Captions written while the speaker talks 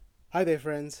Hi there,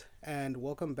 friends, and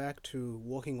welcome back to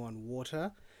Walking on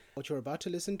Water. What you're about to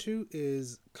listen to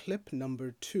is clip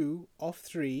number 2 of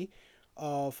 3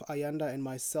 of Ayanda and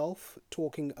myself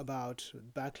talking about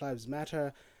Black Lives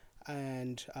Matter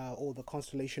and all the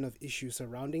constellation of issues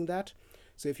surrounding that.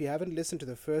 So, if you haven't listened to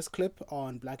the first clip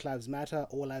on Black Lives Matter,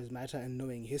 All Lives Matter, and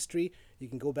Knowing History, you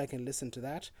can go back and listen to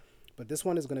that. But this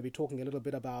one is going to be talking a little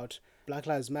bit about Black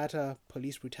Lives Matter,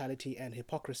 police brutality, and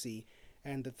hypocrisy.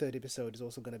 And the third episode is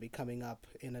also going to be coming up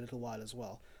in a little while as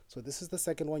well. So, this is the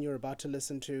second one you're about to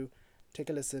listen to. Take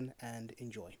a listen and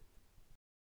enjoy.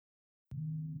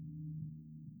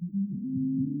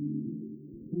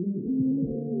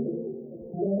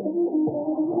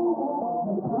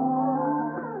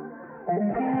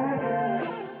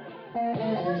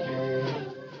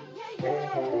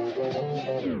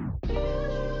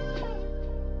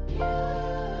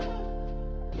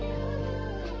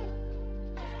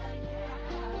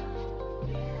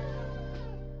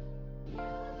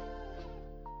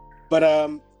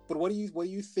 But what do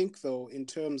you think though in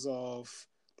terms of,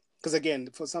 because again,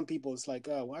 for some people it's like,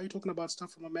 why are you talking about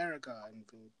stuff from America and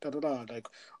da da da, like,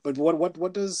 but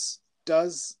what does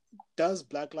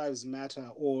Black Lives Matter,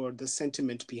 or the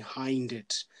sentiment behind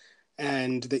it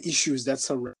and the issues that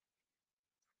surround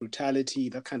brutality,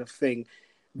 that kind of thing,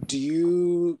 do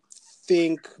you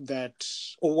think that,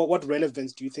 or what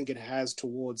relevance do you think it has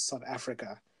towards South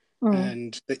Africa Mm,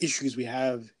 and the issues we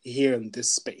have here in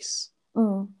this space?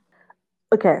 mm.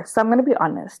 Okay, so I'm going to be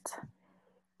honest.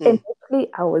 Mm, Initially,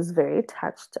 I was very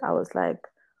touched. I was like,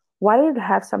 why did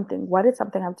something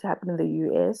have to happen in the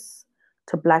US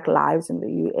to Black lives in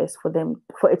the US for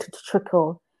it to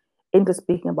trickle into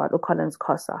speaking about O'Connell's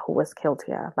Kosa, who was killed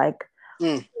here? Like,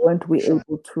 weren't we sure.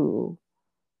 able to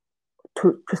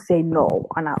say no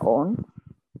on our own?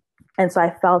 And so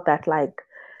I felt that like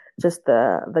just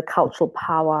the cultural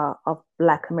power of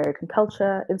Black American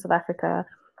culture in South Africa.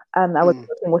 I was Mm,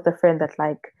 talking with a friend that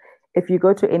like if you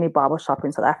go to any barber shop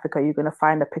in South Africa, you're gonna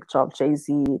find a picture of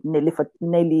Jay-Z,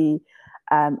 Nelly,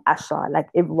 Asha, like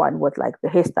everyone with like the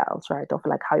hairstyles, right? Of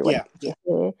like how you want yeah, to yeah. keep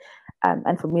your hair.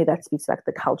 And for me, that speaks like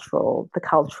the cultural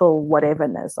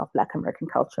whateverness of Black American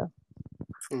culture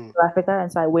Mm, in South Africa.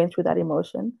 And so I went through that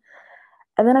emotion.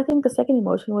 And then I think the second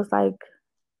emotion was like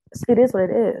it is what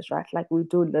it is, right? Like we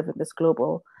do live in this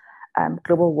global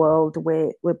world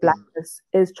where mm, blackness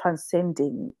is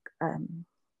transcending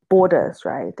borders,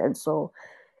 right? And so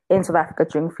in South Africa,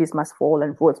 during Fees Must Fall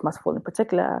and Votes Must Fall in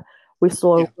particular, we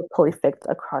saw a yeah. ripple effect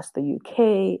across the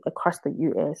UK, across the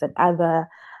US, and other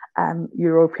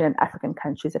European and African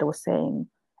countries that were saying,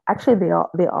 actually,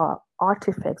 there are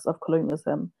artifacts of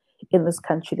colonialism in this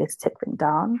country that's tipping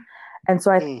down. And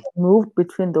so I Mm, moved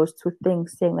between those two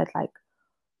things, saying that like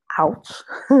ouch,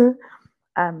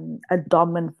 a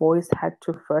dominant voice had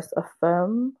to first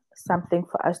affirm something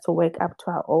for us to wake up to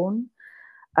our own.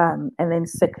 And then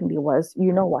secondly was,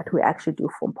 you know what, we actually do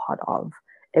form part of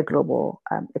a global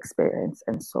experience.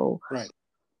 And so, right.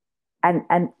 and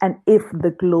if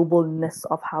the globalness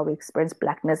of how we experience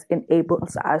blackness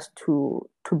enables us to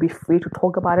be free to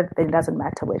talk about it, then it doesn't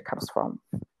matter where it comes from.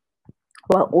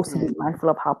 While also Mm, being mindful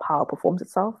of how power performs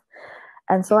itself.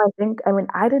 And so yeah.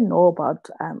 I didn't know about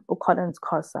O'Connell's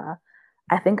Kosa,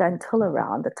 I think until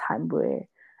around the time where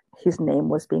his name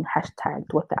was being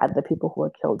hashtagged with the other people who were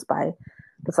killed by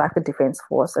the South African Defense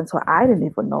Force. And so I didn't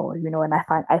even know, and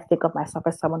I think of myself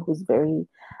as someone who's very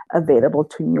available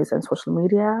to news and social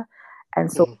media.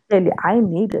 And so Mm, clearly I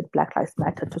needed Black Lives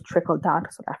Matter to trickle down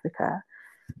to South Africa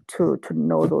to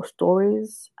know those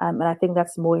stories. And I think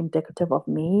that's more indicative of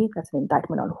me. That's an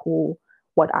indictment on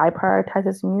what I prioritize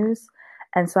as news.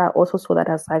 And so I also saw that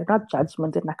as like not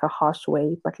judgment in like a harsh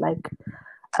way, but like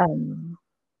um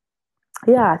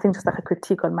yeah, I think just like a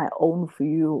critique on my own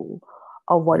view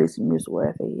of what is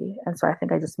newsworthy. And so I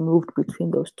think I just moved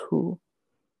between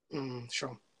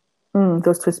sure.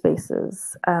 those two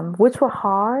spaces, which were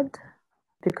hard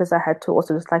because I had to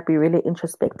also just like be really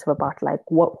introspective about like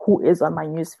who is on my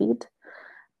newsfeed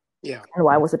Yeah. and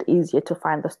why was it easier to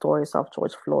find the stories of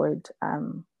George Floyd.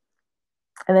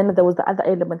 And then there was the other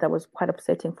element that was quite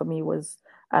upsetting for me was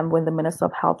when the Minister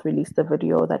of Health released the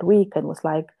video that week and was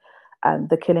like,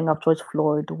 the killing of George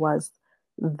Floyd was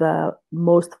the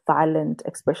most violent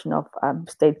expression of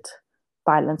state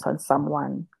violence on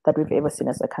someone that we've ever seen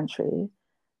as a country.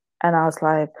 And I was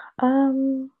like,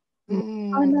 Mm,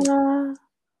 Anna,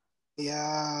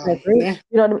 I yeah. agree. Nah.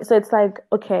 You know what I mean? So it's like,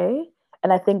 okay.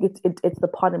 And I think it's the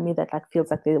part of me that like feels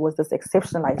like there was this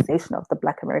exceptionalization of the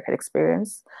Black American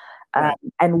experience. Um, Right.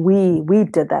 and we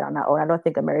did that on our own. I don't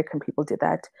think American people did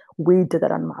that. We did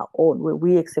that on our own, where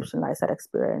we exceptionalized that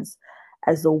experience.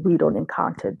 as though we don't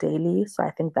encounter daily. So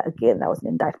I think that again, that was an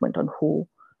indictment on who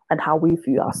and how we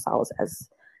view ourselves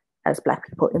as Black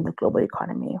people in the global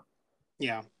economy.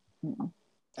 Yeah. Mm.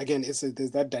 Again,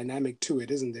 there's that dynamic to it,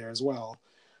 isn't there, as well?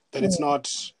 That it's Mm. not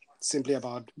simply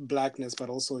about blackness, but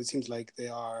also it seems like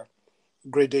there are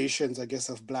gradations, I guess,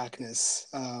 of blackness,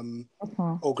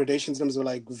 or gradations in terms of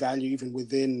like value even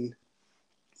within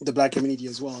the Black community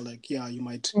as well. Like, yeah, you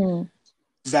might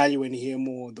value and hear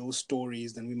more those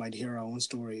stories than we might hear our own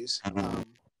stories.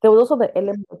 There was also the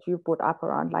element that you brought up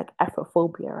around like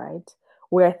Afrophobia, right?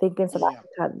 Where I think in South Yeah,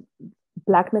 Africa,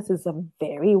 Blackness is a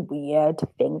very weird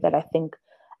thing that I think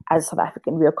as South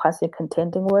African we are constantly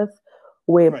contending with,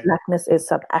 where right. Blackness is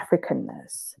South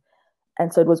Africanness.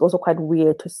 And so it was also quite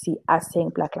weird to see us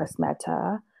saying Black Lives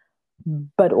Matter,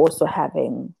 but also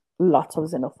having lots of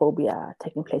xenophobia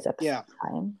taking place at the Yeah, same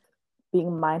time.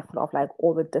 Being mindful of like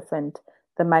all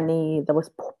the money that was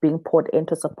being poured in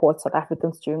to support South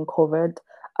Africans during COVID.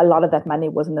 A lot of that money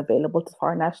wasn't available to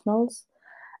foreign nationals.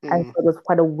 And so it was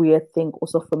quite a weird thing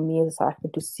also for me as a South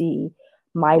African to see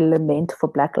my lament for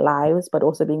Black lives, but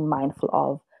also being mindful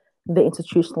of the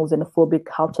institutional xenophobic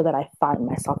culture that I find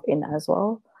myself in as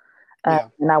well. yeah,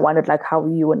 And I wondered like how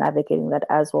you were navigating that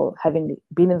as well, having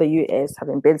been in the US,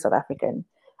 having been South African,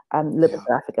 lived in yeah.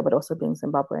 South Africa, but also being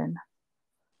Zimbabwean.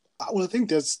 Well, I think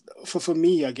there's for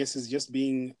me, I guess, is just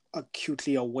being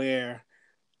acutely aware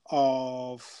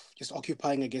of just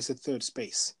occupying, I guess, a third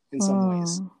space in some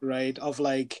ways, Mm. right? Of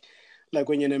like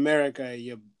when you're in America,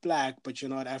 you're Black, but you're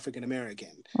not African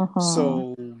American. Mm-hmm.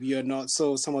 So you're not.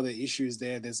 So some of the issues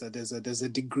there, there's a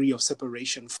degree of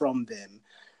separation from them.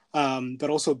 But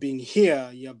also being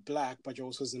here, you're Black, but you're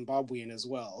also Zimbabwean as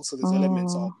well. So there's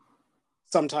elements of Mm.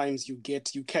 sometimes you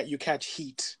catch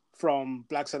heat from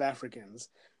Black South Africans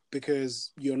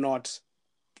because you're not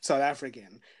South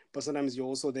African, but sometimes you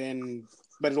also then,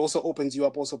 but it also opens you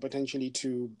up also potentially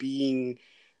to being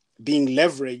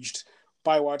leveraged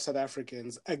by white South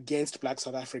Africans against Black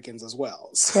South Africans as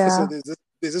well. So Yeah.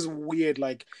 there's this weird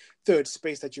like third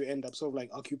space that you end up sort of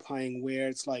like occupying where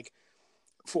it's like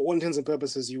for all intents and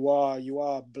purposes you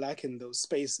are Black in those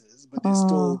spaces, but there's Mm.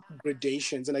 still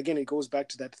gradations. And again, it goes back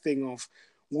to that thing of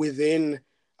within,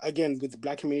 again, with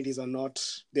Black communities they're not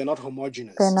They're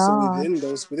homogenous. So not.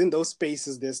 within those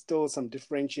spaces there's still some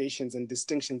differentiations and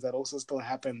distinctions that also still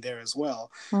happen there as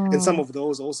well. And some Mm. of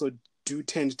those also do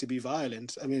tend to be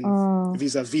violent. I mean, Mm.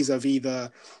 vis-a-vis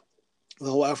the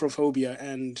whole Afrophobia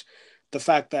and the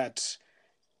fact that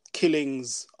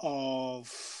killings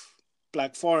of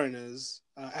Black foreigners,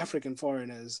 African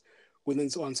foreigners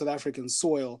on South African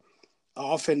soil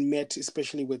are often met,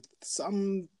 especially with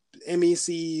some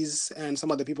MECs and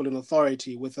some other people in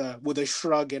authority, with a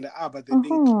shrug and but they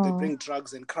Mm-hmm. bring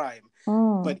drugs and crime.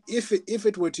 Mm. But if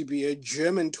it were to be a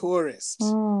German tourist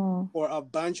Mm. or a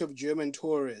bunch of German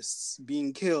tourists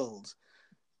being killed,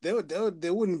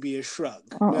 there wouldn't be a shrug.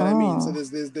 You know what I mean? So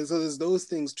Mm-mm. there's those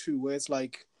things too, where it's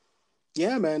like,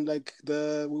 yeah, man, like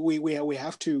we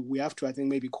have to I think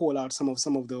maybe call out some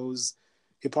of those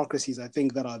hypocrisies I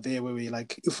think that are there, where we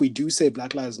like, if we do say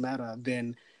Black Lives Matter,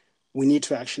 then we need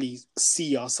to actually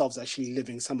see ourselves actually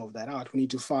living some of that out. We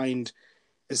need to find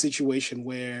a situation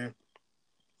where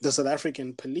the South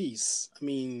African police, I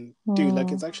mean, dude, like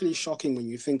Mm. it's actually shocking when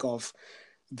you think of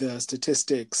the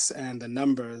statistics and the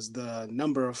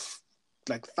number of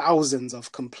like thousands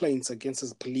of complaints against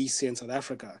the police here in South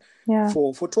Africa Yeah.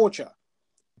 for torture,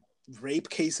 rape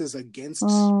cases against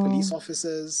police Mm.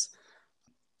 officers,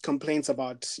 complaints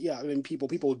about, yeah, I mean,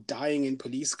 people dying in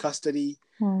police custody.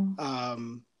 Mm.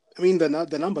 I mean, the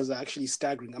numbers are actually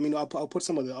staggering. I mean, I'll put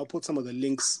some of the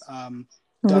links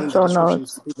In down the in the show description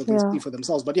notes. so people can Yeah. see for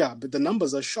themselves. But yeah, but the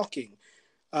numbers are shocking.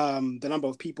 The number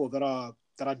of people that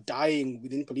are dying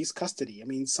within police custody. I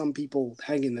mean, some people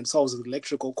hanging themselves with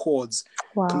electrical cords,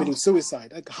 Wow. committing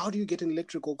suicide. Like, how do you get an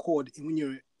electrical cord when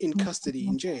you're in custody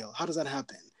Mm-hmm. in jail? How does that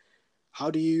happen? How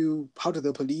do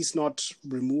the police not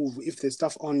remove, if there's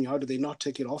stuff on you, how do they not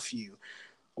take it off you?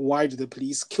 Why do the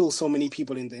police kill so many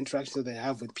people in the interactions that they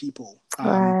have with people?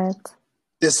 Right.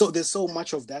 There's so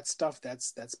much of that stuff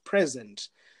that's present,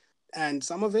 and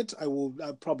some of it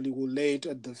I probably will lay it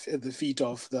at the feet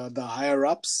of the higher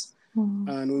ups. Mm.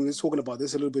 And we were talking about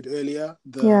this a little bit earlier,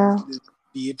 Yeah.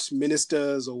 be it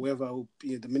ministers or whoever,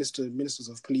 be it the ministers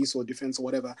of police or defense or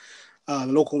whatever,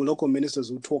 local ministers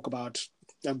who talk about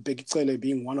Big Cele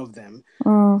being one of them.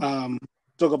 Mm. Um,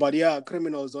 talk about, yeah,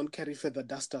 criminals don't carry feather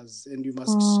dusters, and you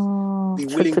must Mm. be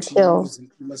Shoot willing to to kill.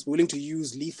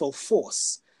 use lethal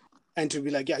force, and to be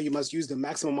like, yeah, you must use the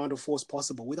maximum amount of force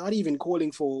possible without even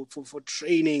calling for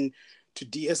training to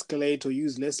de-escalate or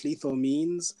use less lethal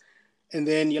means. And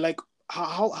then you're like,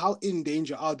 how in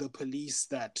danger are the police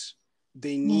that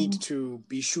they need Mm. to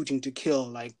be shooting to kill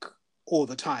like all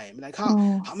the time? Like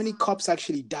Mm. how many cops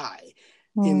actually die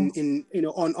Mm. in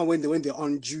on when they're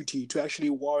on duty to actually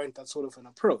warrant that sort of an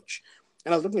approach?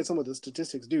 And I was looking at some of the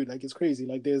statistics, dude. Like it's crazy.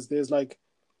 Like there's like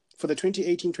for the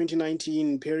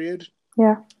 2018-2019 period,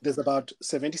 Yeah. there's about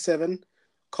 77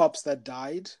 cops that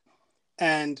died,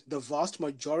 and the vast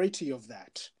majority of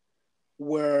that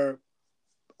were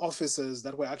officers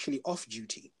that were actually off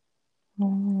duty.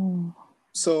 Mm.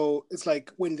 So it's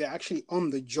like when they're actually on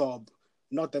the job,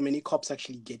 not that many cops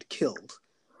actually get killed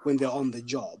when they're on the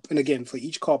job. And again, for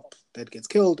each cop that gets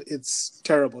killed, it's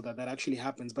terrible that that actually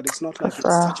happens, but it's not For like it's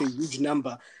sure. such a huge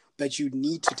number that you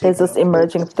need to take There's this the whole,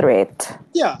 emerging threat.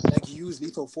 yeah, like use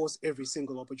lethal force every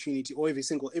single opportunity or every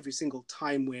single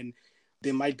time when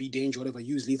there might be danger, whatever,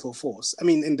 use lethal force. I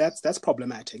mean, and that's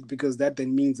problematic because that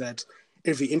then means that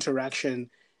every interaction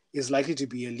is likely to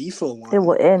be a lethal It will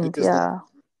one end, yeah.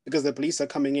 because the police are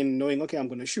coming in knowing, okay, I'm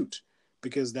going to shoot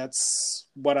because that's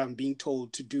what I'm being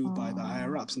told to do by the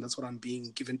higher Mm. ups, and that's what I'm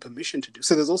being given permission to do.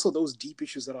 So there's also those deep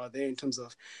issues that are there in terms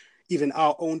of even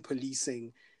our own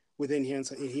policing within here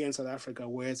in South Africa,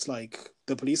 where it's like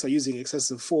the police are using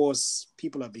excessive force,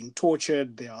 people are being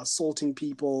tortured, they are assaulting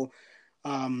people.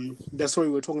 The story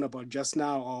we were talking about just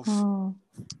now of Mm.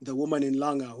 the woman in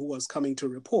Langa who was coming to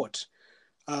report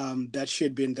that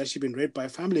she'd been raped by a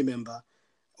family member,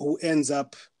 who ends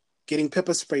up getting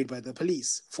pepper sprayed by the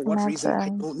police. For what reason, I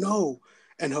Imagine. don't know.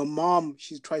 And her mom,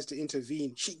 she tries to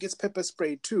intervene. She gets pepper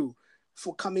sprayed too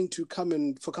for coming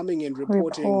and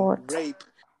reporting Report. rape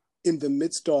in the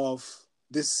midst of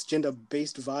this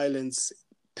gender-based violence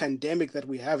pandemic that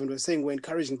we have. And we're saying we're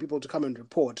encouraging people to come and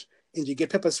report, and you get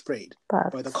pepper sprayed by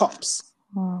the But cops.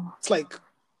 mm. It's like,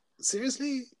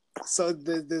 seriously? So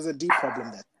there's a deep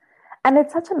problem there. And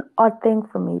it's such an odd thing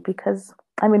for me because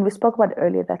I mean we spoke about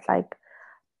earlier that like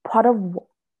part of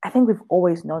I think we've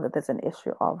always known that there's an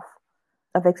issue of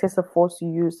excessive force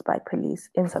used by police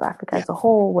in South Africa Yeah. as a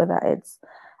whole, whether it's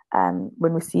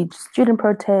when we see student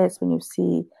protests, when you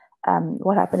see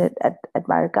what happened at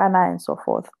Marikana and so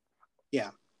forth. Yeah.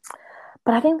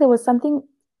 But I think there was something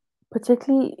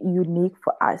particularly unique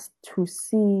for us to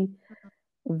see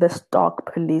the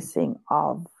stark policing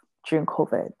of during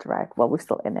COVID, right? While we're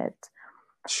still in it.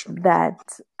 Sure. That,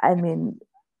 I mean,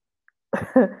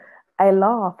 I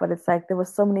laugh, but it's like there were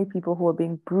so many people who were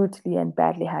being brutally and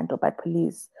badly handled by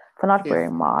police for not Yeah.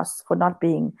 wearing masks, for not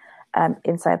being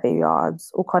inside their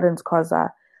yards. Ukadens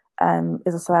Koza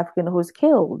is a South African who's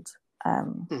killed,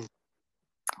 um, Mm.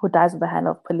 who dies at the hand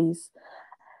of police.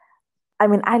 I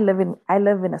mean, I live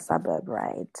in a suburb,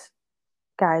 right?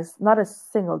 Guys, not a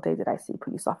single day did I see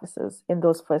police officers in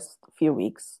those first few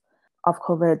weeks of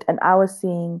COVID. And I was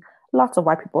seeing lots of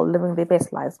white people living their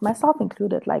best lives, myself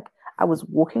included. Like I was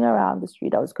walking around the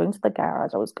street, I was going to the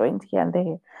garage, I was going to here and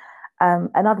there.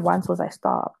 And not once was I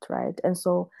stopped, right? And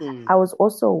so Mm. I was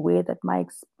also aware that my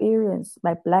experience,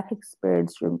 my Black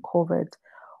experience during COVID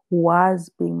was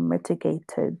being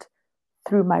mitigated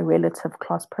through my relative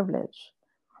class privilege.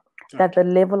 That Right. the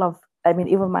level of, I mean,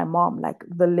 even my mom, like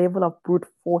the level of brute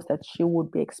force that she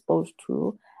would be exposed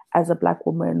to as a Black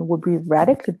woman would be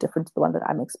radically different to the one that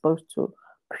I'm exposed to,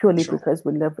 purely Sure. because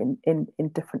we live in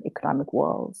different economic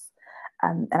worlds.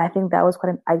 And I think that was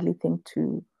quite an ugly thing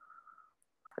to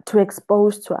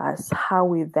expose to us how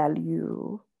we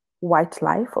value white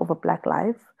life over Black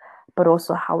life, but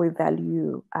also how we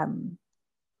value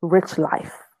rich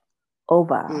life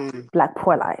over Mm. Black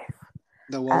poor life.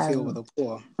 The wealthy over Um, the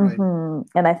poor, right?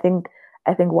 And I think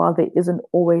while there isn't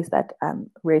always that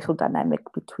racial dynamic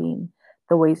between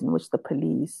the ways in which the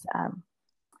police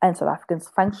and South Africans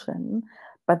function,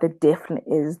 but there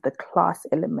definitely is the class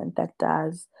element that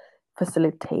does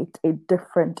facilitate a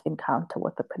different encounter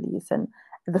with the police. And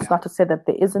that's Yeah. not to say that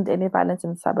there isn't any violence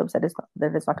in the suburbs. That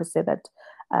is not to say that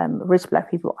rich Black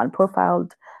people are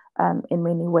unprofiled in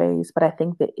many ways. But I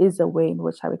think there is a way in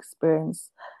which our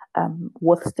experience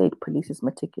with state police is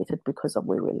mitigated because of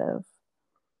where we live.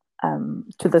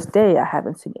 To this day, I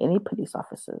haven't seen any police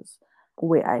officers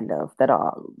where I live that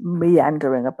are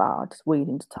meandering about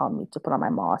waiting to tell me to put on my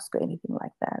mask or anything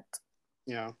like that.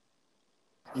 Yeah.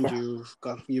 And Yeah.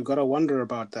 you've got to wonder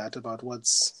about that, about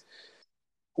what's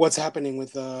happening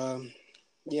with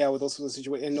with also the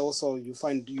situation, and also you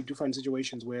do find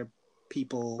situations where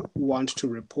people want to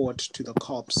report to the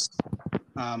cops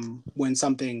when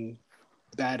something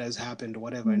bad has happened or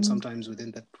whatever, and Mm. sometimes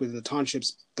within the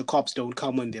townships, the cops don't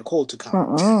come when they're called to come.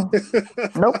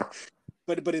 Mm-mm. Nope.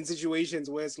 But in situations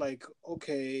where it's like,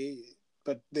 okay,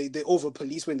 they over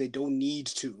police when they don't need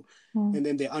to, and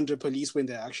then they under police when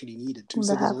they're actually needed to.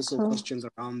 So there's also questions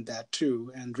around that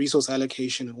too, and resource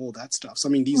allocation and all that stuff. So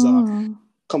I mean, these are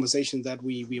conversations that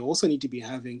we also need to be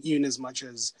having, even as much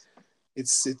as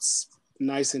it's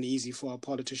nice and easy for our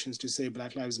politicians to say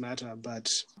Black Lives Matter,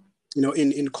 but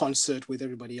in concert with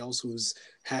everybody else who's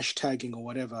hashtagging or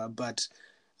whatever. But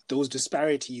those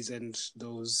disparities and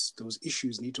those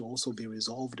issues need to also be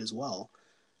resolved as well.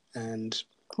 And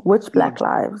which Black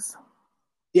lives?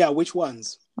 Yeah, which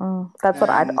ones? That's what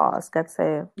I'd ask. I'd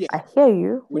say, I hear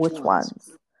you. Which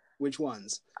ones? Which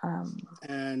ones?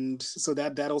 And so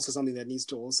that also something that needs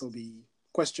to also be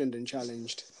questioned and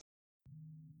challenged.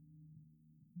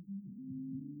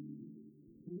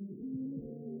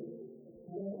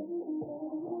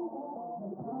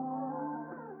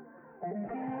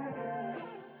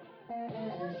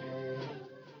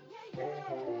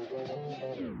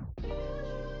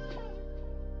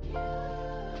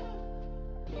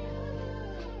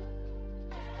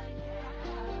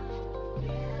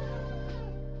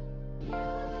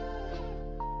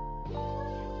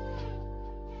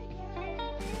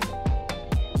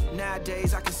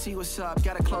 Nowadays, I can see what's up.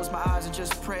 Gotta close my eyes and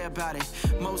just pray about it.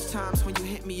 Most times when you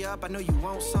hit me up, I know you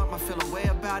want something, I feel a way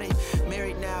about it.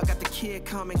 Married now, got the kid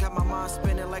coming, got my mind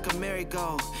spinning like a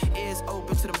merry-go. Ears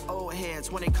open to them old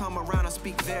heads. When they come around, I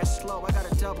speak very slow. I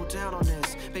gotta double down on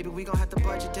this. Baby, we gon' have to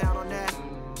budget down on that.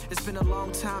 It's been a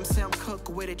long time, say I'm cooked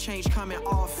with it. Change coming,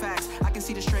 all facts. I can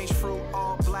see the strange fruit,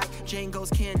 all black. Jane goes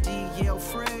candy, yell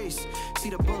phrase. See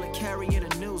the bullet carrying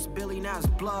the news. Billy now has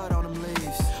blood on them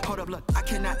leaves. Hold up, look, I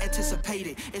cannot anticipate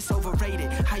it. It's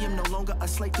overrated. I am no longer a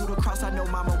slave through the cross. I know,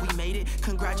 mama, we made it.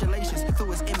 Congratulations,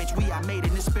 through his image, we are made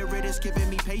it. This spirit is giving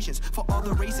me patience for all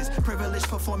the races. Privilege,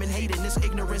 performing hate. In this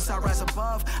ignorance, I rise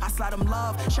above. I slide them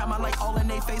love, shine my light all in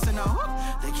their face, and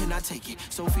they cannot take it.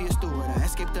 Sophia Stewart, I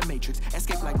escaped the matrix.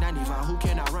 Escape like 95, who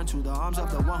can I run to? The arms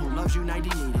of the one who loves you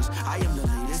 98ers. I am the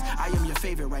latest, I am your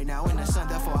favorite right now in the sun.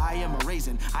 Therefore I am a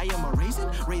raisin, I am a raisin.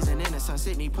 Raisin in the sun,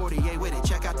 Sydney Portier with it,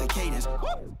 check out the cadence.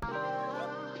 Woo!